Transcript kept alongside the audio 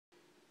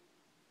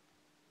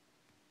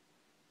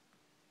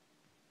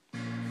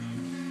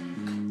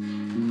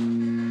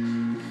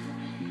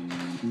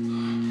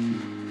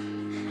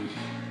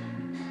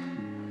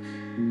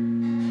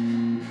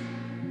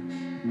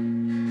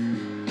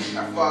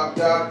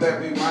fucked up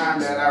every rhyme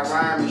that I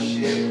rhyme and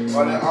shit.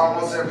 But in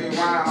almost every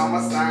rhyme,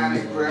 I'ma sign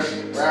and grip.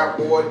 Rap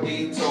war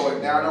detour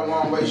down a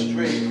one-way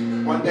street.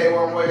 One day,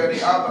 one way or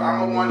the other,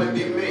 I'ma wanna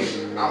be me.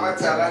 I'ma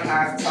tell her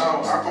how it's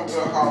told. I'm from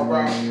Good Hard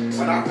Road.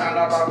 When I found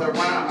out about the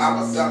rhyme, I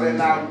was selling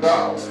out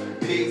gold.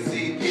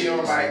 PCP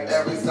on like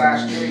every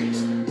side street.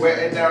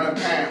 Wetting down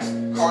the pan.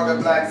 Called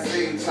the Black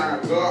Sea,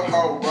 turned Good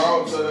Hard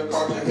Road to the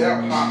culture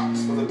hip-hop.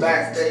 Was a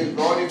backstage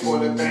roadie for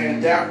the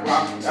band Death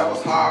Rock. That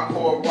was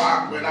hardcore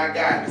rock when I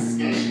got the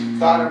scheme.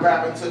 Started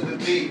rapping to the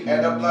beat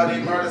at a bloody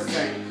murder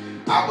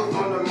scene. I was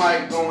on the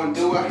mic going,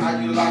 do it how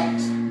you like.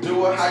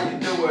 Do it how you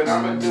do it,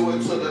 I'ma do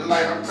it to the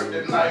light. I'm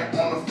Kryptanite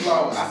on the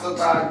floor, I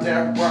survived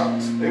death row.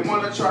 They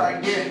wanna try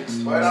again,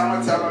 but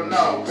I'ma tell them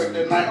no.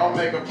 Kryptanite or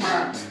make a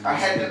prime, I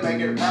had to make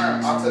it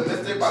burn.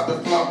 Optimistic about the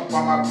flow,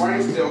 while my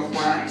brain still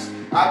frying.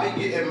 I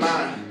be getting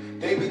mine,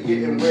 they be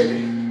getting with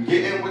it.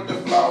 Getting with the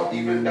flow,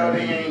 even though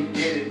they ain't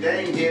get it.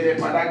 They ain't get it,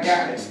 but I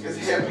got it. It's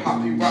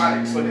hip-hop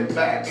erotic, put it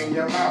back in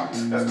your mouth.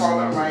 Let's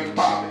call it rain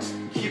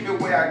poppin'. Keep it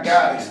where I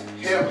got it.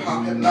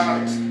 Hip-hop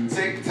hypnotic,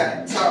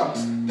 tic-tac-toe.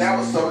 That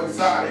was so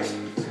exotic.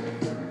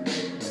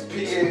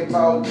 Pierre,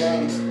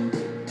 Bodien.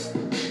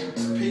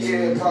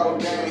 Pierre,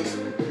 Bodien.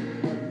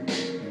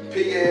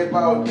 Pierre,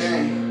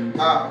 Bodien.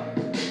 Ah,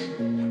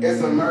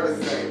 it's a murder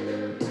scene.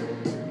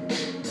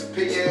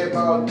 Pierre,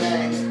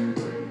 Bodien.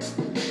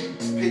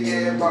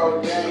 Pierre,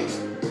 Bodien.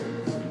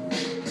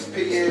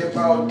 Pierre,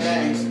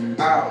 Bodien.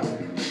 Ah,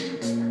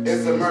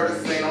 it's a murder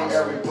scene on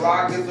every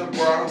block. Is a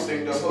bro.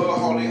 Think the hood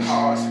holy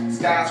hard.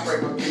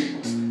 Skyscraper people.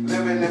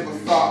 Living in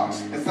facade,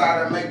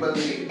 inside a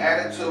make-believe,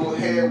 attitude,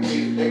 head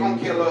weak. They gon'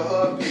 kill the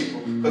hood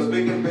people, cause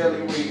we can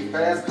barely read.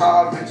 Fast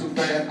cars and too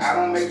fast, I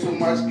don't make too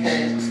much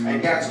cash.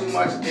 Ain't got too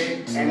much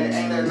dick, and it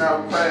ain't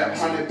enough crap.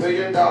 $100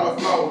 billion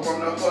flow from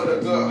the hood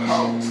of Good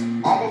Hope.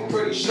 Almost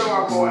pretty sure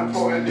I'm more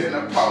important than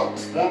the Pope.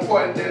 More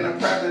important than the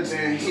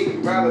president, he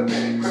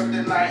relevant.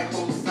 Kryptanite,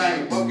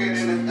 Hussein, book it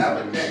and it's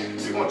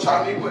evident. You gon'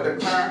 charge me with a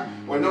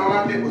crime, when all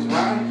I did was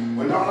rhyme.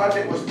 When all I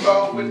did was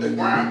flow with the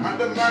grind,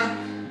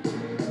 undermine.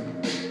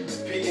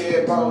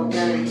 Pierre,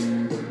 Bodien.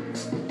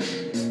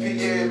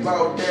 Pierre,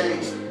 Bodien.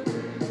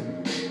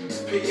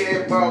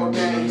 Pierre,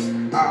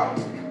 Bodien. Oh,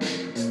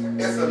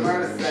 it's a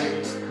murder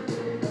scene.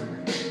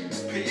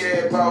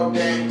 Pierre,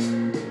 Bodien.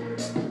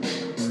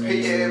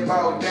 Pierre,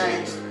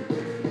 Bodien.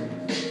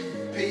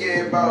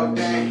 Pierre,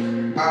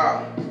 Bodien.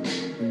 Oh,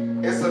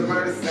 it's a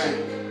murder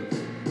scene.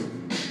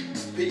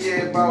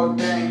 Pierre,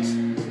 Bodien.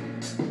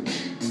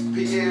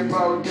 Pierre,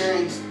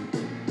 Bodien.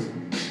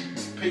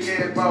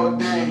 Pierre,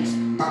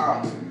 Bodien.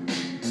 Oh,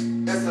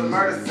 it's a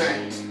murder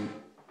scene.